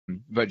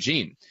But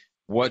Gene,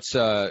 what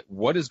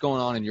is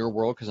going on in your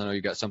world? Because I know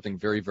you got something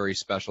very, very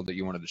special that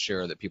you wanted to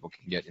share that people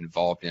can get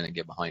involved in and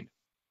get behind.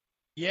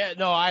 Yeah,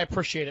 no, I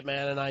appreciate it,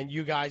 man. And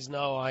you guys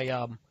know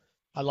I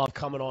love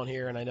coming on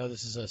here, and I know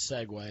this is a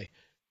segue.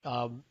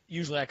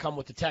 Usually I come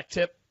with the tech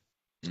tip.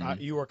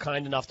 You were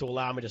kind enough to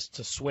allow me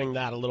to swing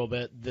that a little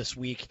bit this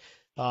week.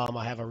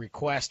 I have a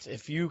request.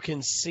 If you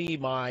can see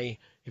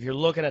if you're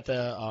looking at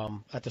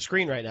the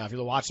screen right now, if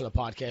you're watching the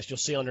podcast, you'll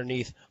see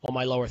underneath on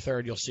my lower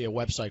third, you'll see a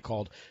website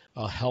called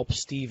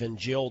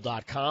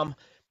helpsteveandjill.com.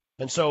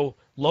 And so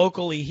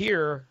locally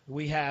here,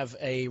 we have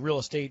a real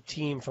estate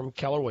team from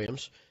Keller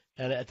Williams.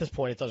 And at this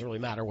point, it doesn't really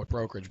matter what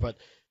brokerage, but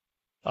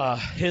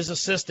his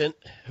assistant,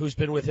 who's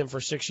been with him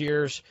for 6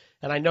 years,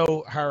 and I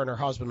know her and her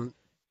husband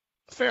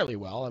fairly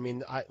well. I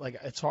mean,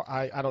 it's hard,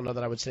 I don't know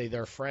that I would say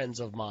they're friends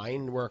of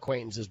mine. We're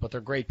acquaintances, but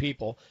they're great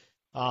people.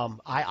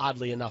 I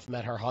oddly enough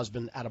met her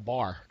husband at a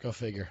bar. Go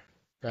figure,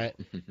 right?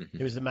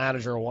 He was the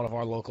manager of one of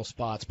our local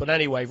spots. But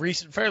anyway,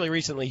 fairly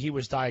recently, he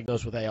was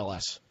diagnosed with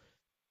ALS,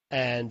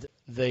 and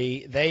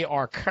they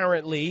are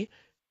currently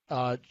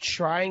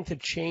trying to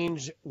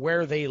change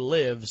where they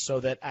live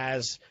so that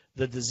as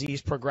the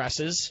disease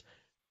progresses,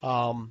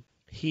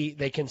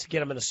 they can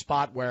get him in a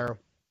spot where,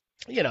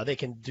 they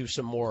can do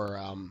some more,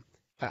 I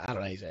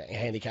don't know,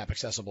 handicap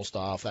accessible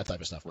stuff, that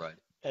type of stuff. Right.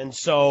 And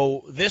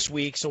so this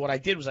week, what I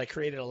did was I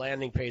created a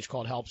landing page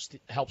called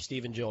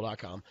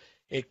helpsteveandjill.com.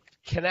 It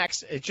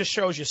connects, it just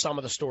shows you some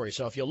of the stories.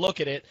 So if you look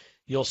at it,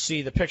 you'll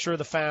see the picture of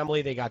the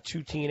family. They got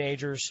 2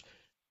 teenagers.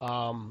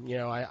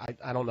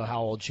 I don't know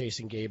how old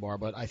Chase and Gabe are,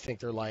 but I think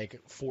they're like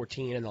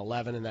 14 and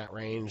 11 in that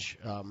range.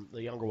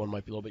 The younger one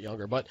might be a little bit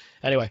younger, but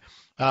anyway.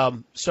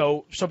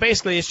 So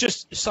basically, it's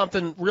just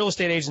something real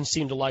estate agents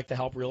seem to like to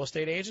help real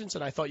estate agents,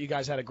 and I thought you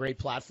guys had a great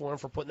platform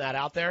for putting that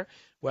out there.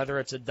 Whether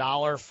it's $1,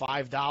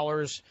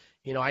 $5,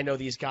 I know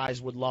these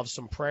guys would love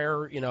some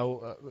prayer,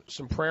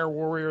 some prayer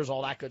warriors,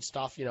 all that good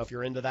stuff. If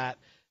you're into that.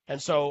 And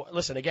so,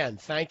 listen, again,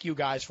 thank you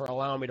guys for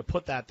allowing me to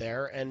put that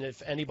there. And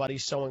if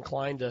anybody's so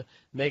inclined to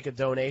make a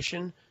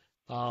donation,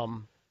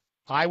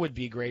 I would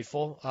be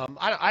grateful.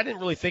 I didn't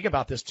really think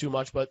about this too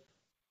much, but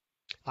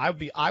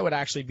I would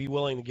actually be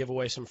willing to give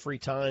away some free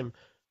time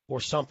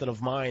or something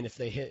of mine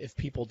if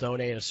people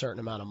donate a certain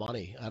amount of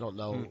money. I don't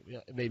know.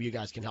 Maybe you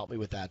guys can help me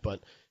with that,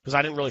 but because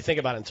I didn't really think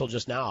about it until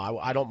just now.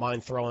 I don't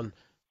mind throwing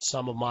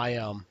some of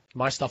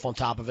my stuff on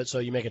top of it. So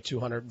you make a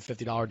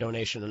 $250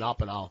 donation and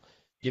up, and I'll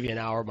give you an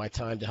hour of my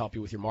time to help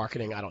you with your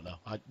marketing. I don't know.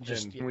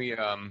 Can we,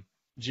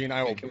 Gene,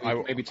 I will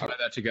maybe tie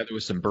that together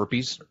with some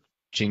burpees.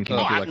 Gene, can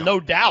you do no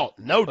doubt.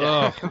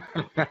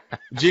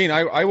 Gene,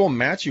 I will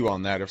match you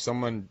on that. If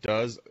someone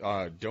does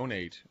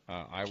donate,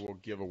 I will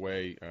give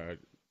away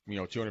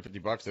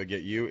 $250 to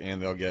get you,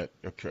 and they'll get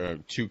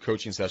 2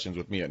 coaching sessions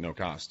with me at no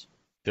cost.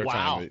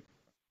 Wow.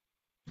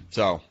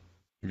 So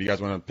if you guys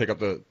want to pick up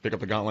the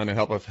gauntlet and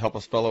help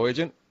us fellow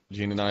agent,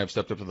 Gene and I have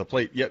stepped up to the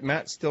plate, yet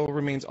Matt still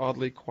remains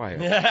oddly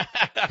quiet.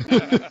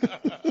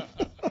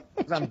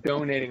 I'm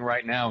donating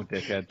right now,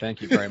 dickhead.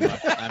 Thank you very much.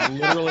 I'm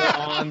literally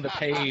on the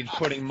page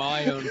putting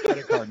my own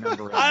credit card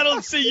number in. I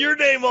don't see your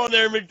name on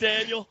there,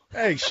 McDaniel.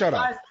 Hey, shut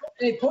up.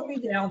 Hey, put me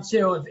down,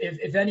 too.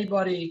 If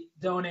anybody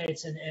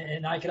donates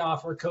and I could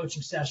offer a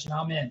coaching session,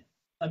 I'm in.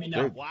 Let me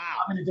know. Wow.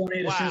 I'm going to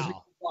donate as soon as we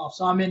get off,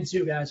 so I'm in,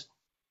 too, guys.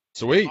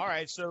 Sweet. All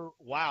right, so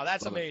wow,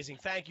 that's amazing.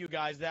 Thank you,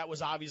 guys. That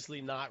was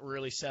obviously not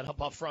really set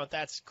up front.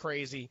 That's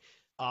crazy.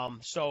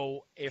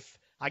 So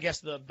I guess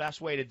the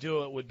best way to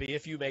do it would be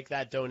if you make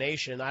that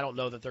donation. I don't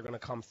know that they're going to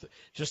come.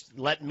 Just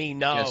let me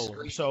know. Yeah,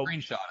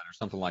 screenshot it or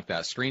something like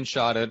that.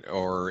 Screenshot it,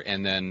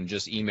 and then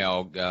just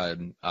email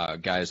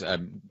guys,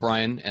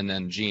 Brian and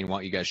then Gene. Why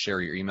don't you guys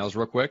share your emails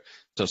real quick?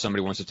 So if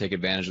somebody wants to take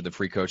advantage of the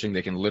free coaching,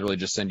 they can literally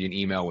just send you an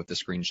email with the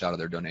screenshot of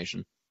their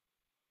donation.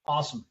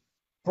 Awesome.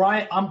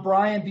 Brian, I'm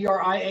Brian,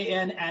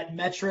 Brian at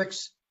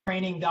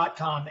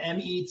metrixtraining.com,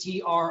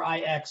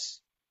 METRIX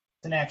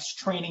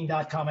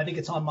training.com. I think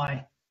it's on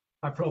my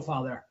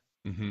profile there.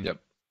 Mm-hmm.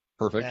 Yep.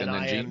 Perfect. And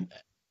then Gene?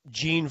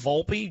 Gene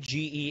Volpe,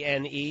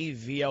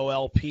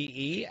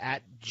 GeneVolpe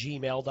at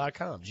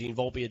gmail.com. Gene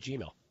Volpe at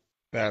Gmail.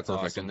 That's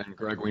perfect. Awesome. And then,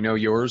 Greg, we know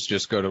yours.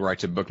 Just go to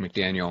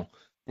bookmcdaniel.com.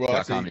 Well,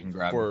 actually, you can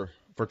grab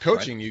for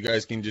coaching, you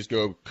guys can just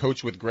go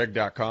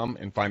coachwithgreg.com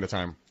and find a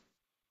time.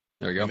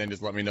 There you go. And then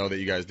just let me know that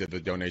you guys did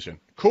the donation.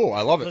 Cool.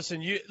 I love it.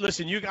 Listen,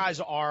 you guys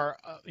are,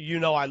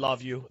 I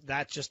love you.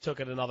 That just took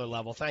it another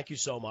level. Thank you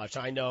so much.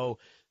 I know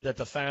that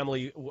the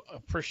family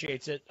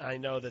appreciates it. I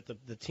know that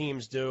the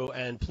teams do.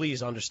 And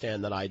please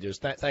understand that I do.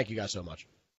 Thank you guys so much.